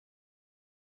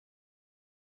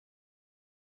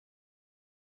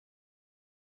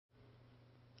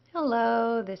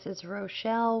Hello, this is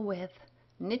Rochelle with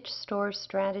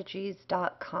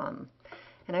NicheStoreStrategies.com,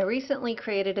 and I recently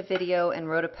created a video and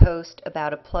wrote a post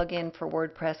about a plugin for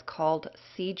WordPress called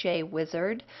CJ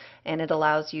Wizard, and it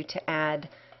allows you to add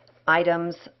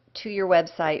items to your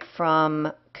website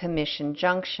from Commission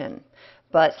Junction.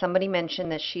 But somebody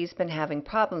mentioned that she's been having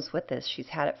problems with this. She's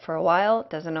had it for a while,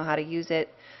 doesn't know how to use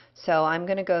it, so I'm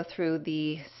going to go through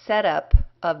the setup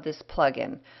of this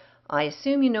plugin. I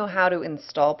assume you know how to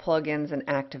install plugins and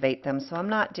activate them, so I'm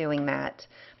not doing that.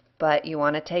 But you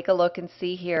want to take a look and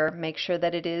see here, make sure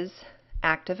that it is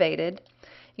activated.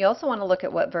 You also want to look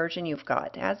at what version you've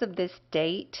got. As of this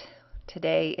date,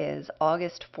 today is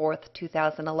August 4th,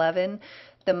 2011,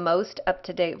 the most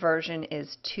up-to-date version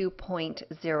is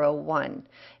 2.01.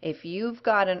 If you've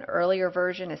got an earlier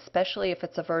version, especially if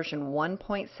it's a version 1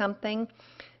 point something,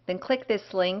 then click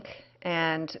this link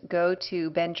and go to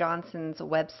Ben Johnson's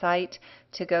website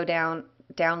to go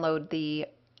download the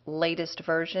latest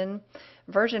version.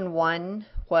 Version 1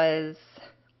 was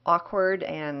awkward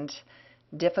and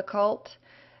difficult.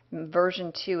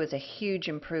 Version 2 is a huge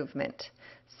improvement.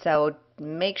 So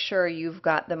make sure you've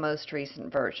got the most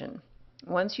recent version.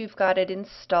 Once you've got it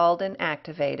installed and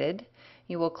activated,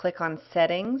 you will click on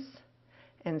Settings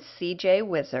and CJ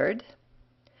Wizard,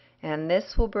 and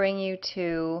this will bring you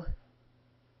to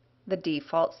the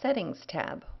default settings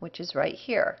tab, which is right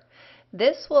here.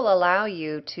 This will allow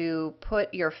you to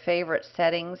put your favorite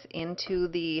settings into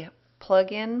the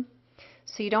plugin,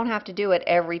 so you don't have to do it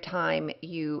every time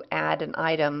you add an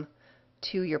item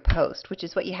to your post, which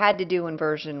is what you had to do in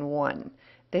version 1.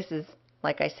 This is,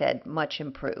 like I said, much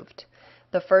improved.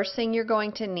 The first thing you're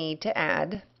going to need to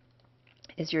add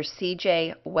is your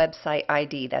CJ website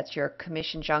ID. That's your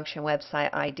Commission Junction website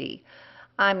ID.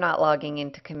 I'm not logging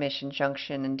into Commission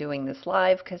Junction and doing this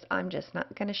live because I'm just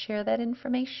not going to share that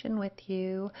information with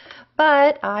you.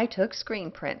 But I took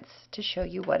screen prints to show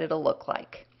you what it'll look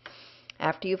like.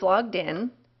 After you've logged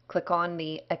in, click on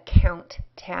the Account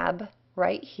tab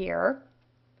right here,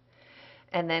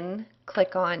 and then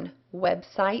click on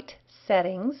Website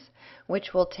Settings,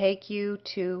 which will take you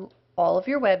to all of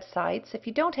your websites. If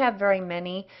you don't have very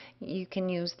many, you can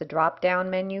use the drop-down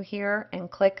menu here and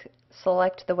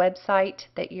select the website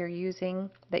that you're using,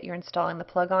 that you're installing the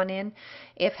plug-on in.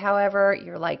 If, however,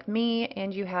 you're like me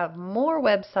and you have more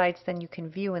websites than you can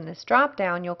view in this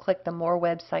drop-down, you'll click the More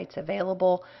Websites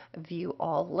Available, View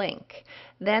All link.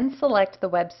 Then select the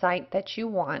website that you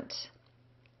want,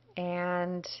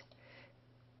 and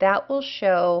that will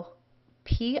show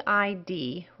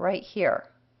PID right here.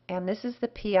 And this is the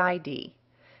PID,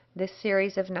 this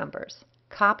series of numbers.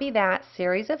 Copy that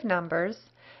series of numbers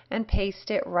and paste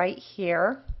it right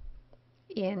here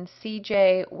in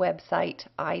CJ website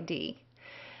ID.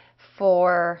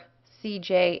 For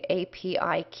CJ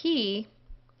API key,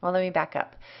 well, let me back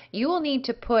up. You will need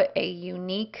to put a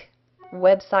unique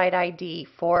website ID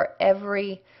for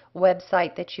every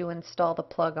website that you install the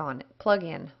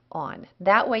plug-in on.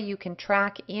 That way you can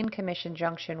track in Commission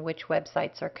Junction which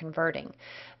websites are converting.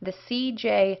 The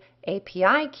CJ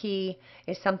API key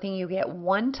is something you get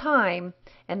one time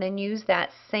and then use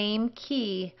that same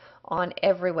key on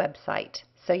every website.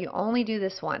 So you only do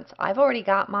this once. I've already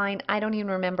got mine. I don't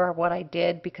even remember what I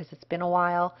did because it's been a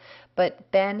while, but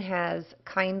Ben has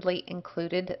kindly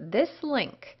included this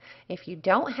link. If you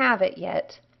don't have it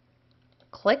yet,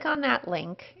 click on that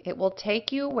link. It will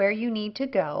take you where you need to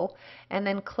go, and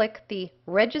then click the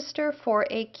Register for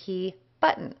a Key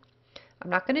button. I'm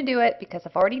not going to do it because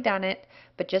I've already done it,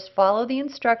 but just follow the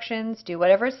instructions, do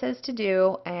whatever it says to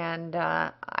do, and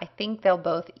I think they'll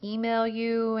both email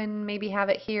you and maybe have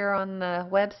it here on the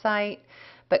website,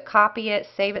 but copy it,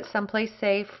 save it someplace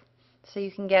safe so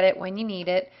you can get it when you need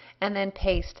it, and then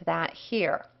paste that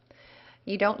here.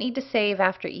 You don't need to save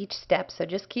after each step, so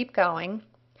just keep going.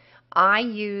 I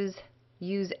use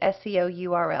SEO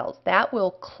URLs. That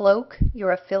will cloak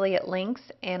your affiliate links,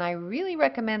 and I really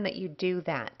recommend that you do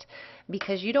that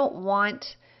because you don't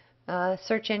want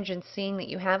search engines seeing that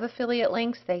you have affiliate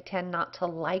links. They tend not to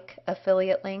like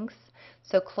affiliate links.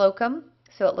 So cloak them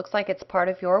so it looks like it's part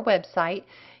of your website.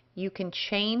 You can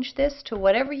change this to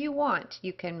whatever you want.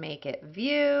 You can make it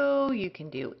view, you can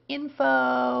do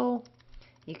info,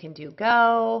 you can do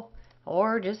go,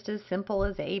 or just as simple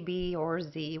as A, B, or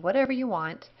Z, whatever you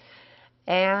want.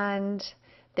 And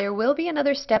there will be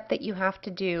another step that you have to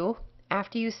do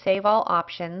after you save all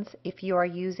options if you are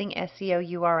using SEO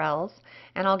URLs,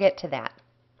 and I'll get to that.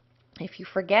 If you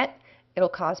forget, it'll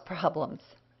cause problems.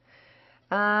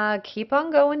 Keep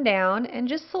on going down and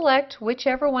just select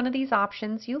whichever one of these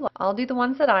options you like. I'll do the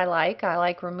ones that I like. I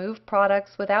like remove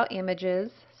products without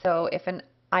images. So if an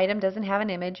item doesn't have an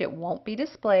image, it won't be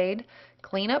displayed.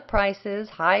 Clean up prices,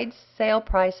 hide sale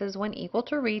prices when equal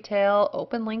to retail,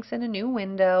 open links in a new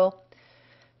window.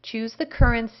 Choose the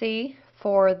currency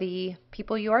for the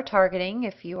people you are targeting.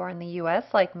 If you are in the US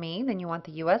like me, then you want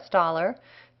the US dollar.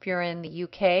 If you're in the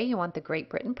UK, you want the Great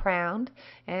Britain pound.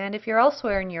 And if you're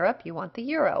elsewhere in Europe, you want the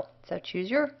euro. So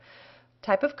choose your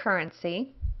type of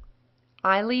currency.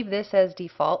 I leave this as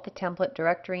default, the template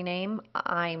directory name.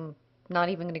 I'm not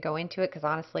even going to go into it because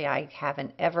honestly I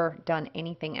haven't ever done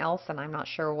anything else and I'm not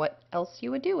sure what else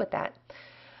you would do with that.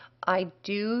 I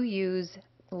do use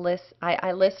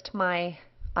I list my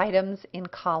items in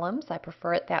columns. I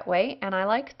prefer it that way, and I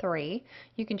like 3.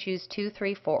 You can choose 2,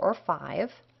 3, 4, or 5.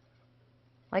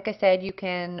 Like I said, you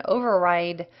can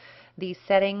override these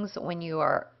settings when you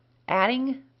are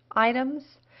adding items,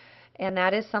 and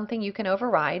that is something you can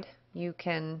override. You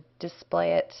can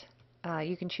display it.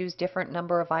 You can choose different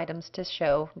number of items to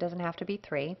show. It doesn't have to be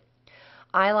 3.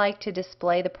 I like to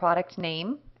display the product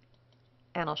name,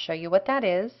 and I'll show you what that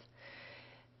is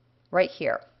right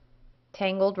here.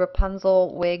 Tangled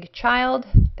Rapunzel Wig Child,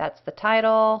 that's the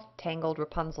title. Tangled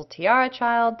Rapunzel Tiara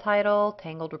Child, title.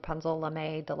 Tangled Rapunzel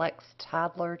Lame Deluxe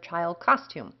Toddler Child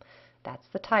Costume, that's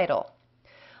the title.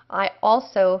 I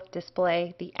also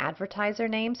display the advertiser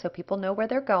name so people know where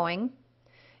they're going,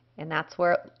 and that's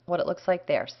what it looks like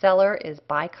there. Seller is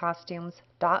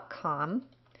buycostumes.com.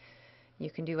 You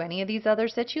can do any of these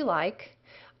others that you like.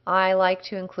 I like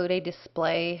to include a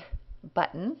display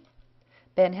button.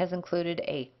 Ben has included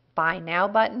a Buy Now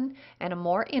button and a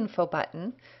More Info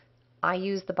button. I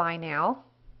use the Buy Now.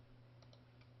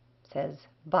 It says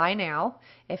Buy Now.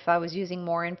 If I was using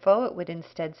More Info, it would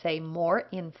instead say More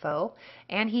Info.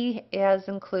 And he has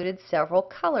included several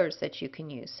colors that you can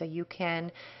use. So you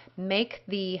can make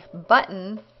the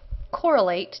button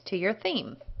correlate to your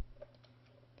theme.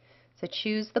 So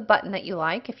choose the button that you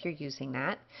like if you're using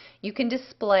that. You can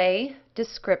display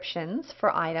descriptions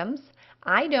for items.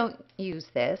 I don't use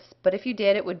this, but if you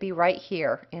did, it would be right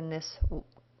here in this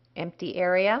empty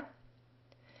area.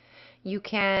 You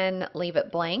can leave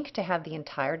it blank to have the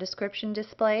entire description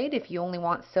displayed. If you only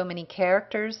want so many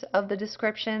characters of the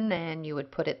description, then you would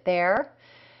put it there.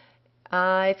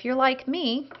 If you're like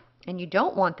me and you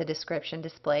don't want the description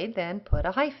displayed, then put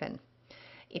a hyphen.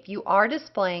 If you are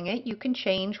displaying it, you can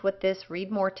change what this Read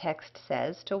More text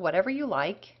says to whatever you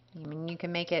like. I mean, you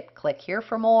can make it click here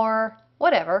for more,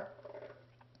 whatever.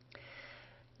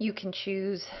 You can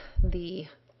choose the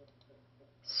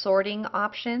sorting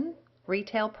option,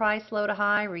 retail price low to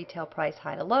high, retail price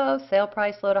high to low, sale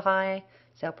price low to high,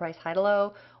 sale price high to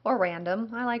low, or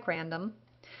random. I like random.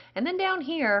 And then down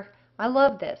here, I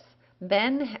love this.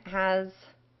 Ben has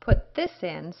put this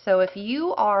in, so if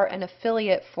you are an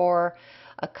affiliate for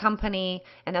a company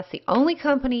and that's the only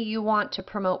company you want to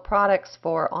promote products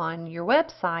for on your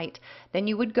website, then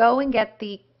you would go and get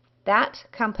that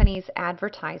company's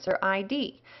advertiser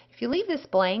ID. If you leave this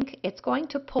blank, it's going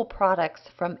to pull products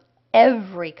from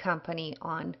every company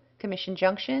on Commission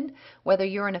Junction, whether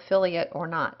you're an affiliate or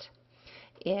not.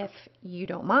 If you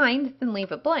don't mind, then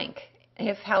leave it blank.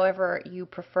 If, however, you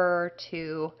prefer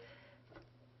to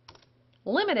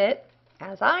limit it,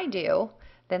 as I do,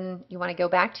 then you want to go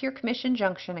back to your Commission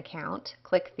Junction account,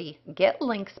 click the Get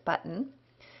Links button.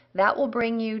 That will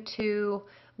bring you to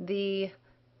the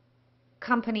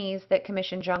companies that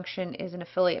Commission Junction is an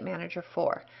affiliate manager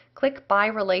for. Click By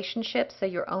Relationship so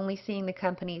you're only seeing the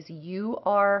companies you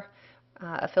are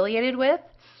affiliated with,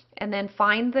 and then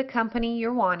find the company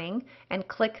you're wanting and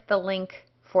click the link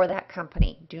for that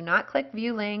company. Do not click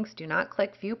View Links, do not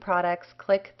click View Products,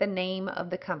 click the name of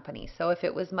the company. So if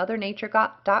it was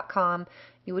mothernature.com,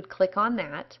 you would click on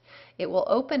that. It will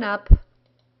open up,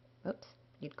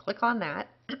 you'd click on that.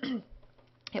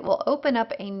 It will open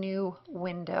up a new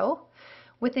window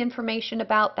with information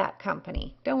about that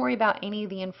company. Don't worry about any of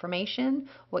the information.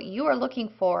 What you are looking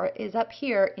for is up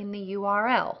here in the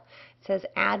URL. It says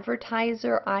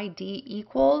advertiser ID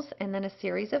equals and then a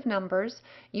series of numbers.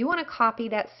 You want to copy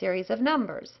that series of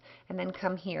numbers and then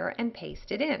come here and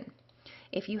paste it in.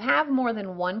 If you have more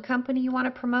than one company you want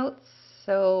to promote,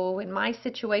 so in my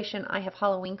situation I have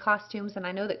Halloween costumes and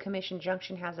I know that Commission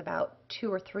Junction has about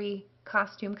 2 or 3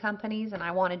 costume companies and I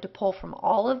wanted to pull from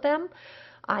all of them,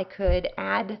 I could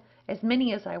add as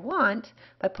many as I want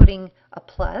by putting a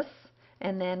plus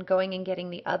and then going and getting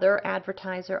the other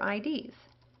advertiser IDs,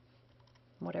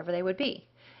 whatever they would be.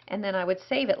 And then I would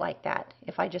save it like that.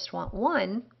 If I just want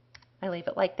one, I leave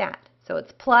it like that. So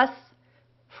it's plus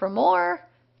for more,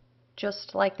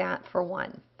 just like that for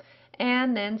one.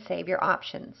 And then save your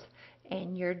options.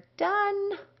 And you're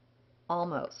done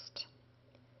almost.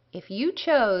 If you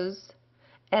chose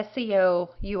SEO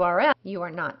URL, you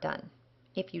are not done.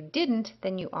 If you didn't,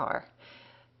 then you are.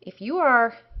 If you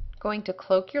are going to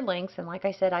cloak your links, and like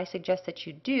I said, I suggest that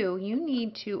you do, you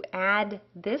need to add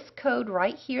this code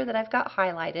right here that I've got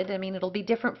highlighted. I mean, it'll be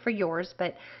different for yours,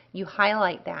 but you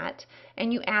highlight that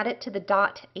and you add it to the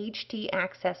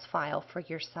 .htaccess file for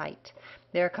your site.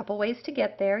 There are a couple ways to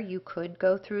get there. You could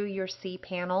go through your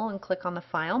cPanel and click on the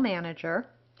File Manager.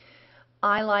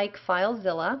 I like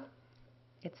FileZilla.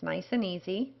 It's nice and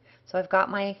easy. So I've got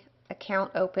my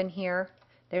account open here.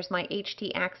 There's my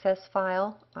htaccess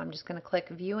file. I'm just going to click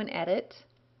View and Edit.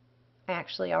 I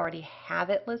actually already have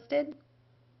it listed.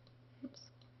 Oops.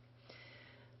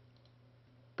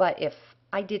 But if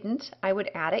I didn't, I would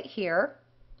add it here.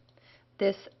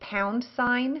 This pound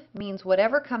sign means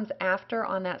whatever comes after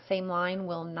on that same line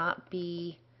will not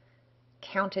be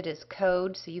counted as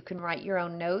code, so you can write your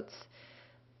own notes.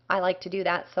 I like to do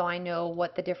that so I know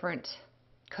what the different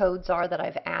codes are that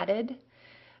I've added.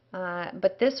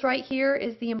 But this right here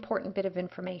is the important bit of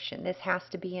information. This has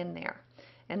to be in there.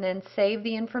 And then save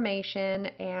the information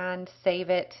and save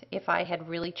it. If I had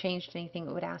really changed anything,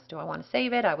 it would ask, do I want to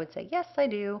save it? I would say, yes, I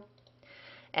do.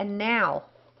 And now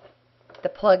the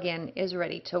plugin is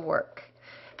ready to work.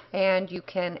 And you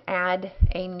can add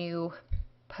a new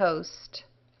post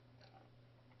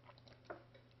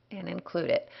and include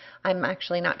it. I'm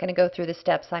actually not going to go through the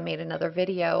steps. I made another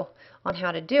video on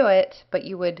how to do it, but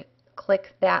you would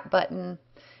click that button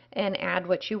and add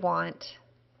what you want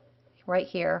right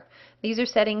here. These are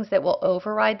settings that will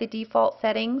override the default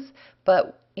settings,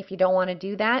 but if you don't want to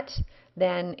do that,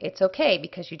 then it's okay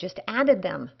because you just added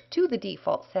them to the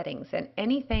default settings, and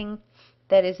anything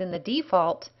that is in the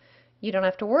default you don't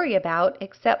have to worry about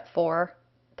except for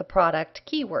the product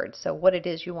keyword, so what it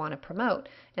is you want to promote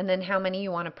and then how many you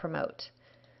want to promote.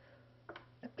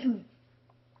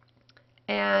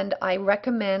 And I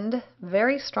recommend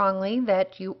very strongly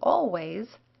that you always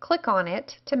click on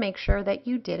it to make sure that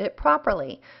you did it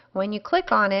properly. When you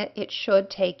click on it, it should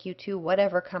take you to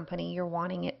whatever company you're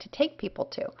wanting it to take people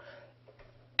to.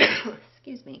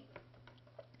 Excuse me.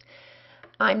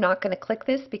 I'm not going to click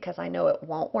this because I know it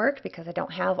won't work because I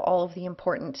don't have all of the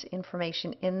important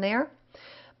information in there.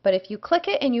 But if you click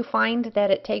it and you find that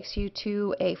it takes you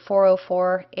to a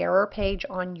 404 error page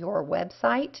on your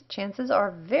website, chances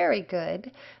are very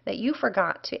good that you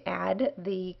forgot to add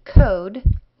the code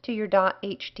to your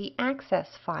 .htaccess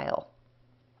file.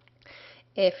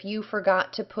 If you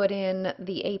forgot to put in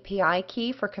the API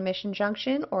key for Commission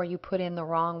Junction, or you put in the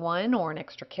wrong one, or an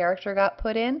extra character got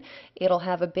put in, it'll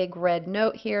have a big red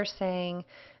note here saying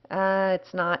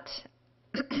it's not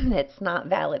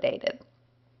validated.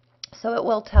 So it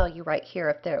will tell you right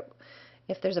here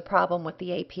if there's a problem with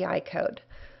the API code.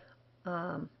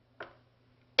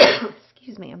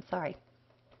 Excuse me, I'm sorry.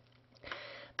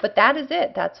 But that is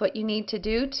it. That's what you need to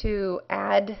do to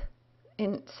add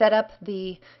and set up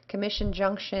the Commission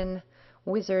Junction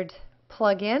Wizard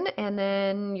plugin, and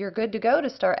then you're good to go to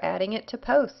start adding it to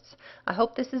posts. I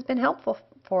hope this has been helpful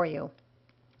for you.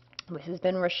 This has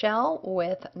been Rochelle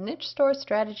with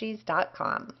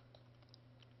NicheStoreStrategies.com.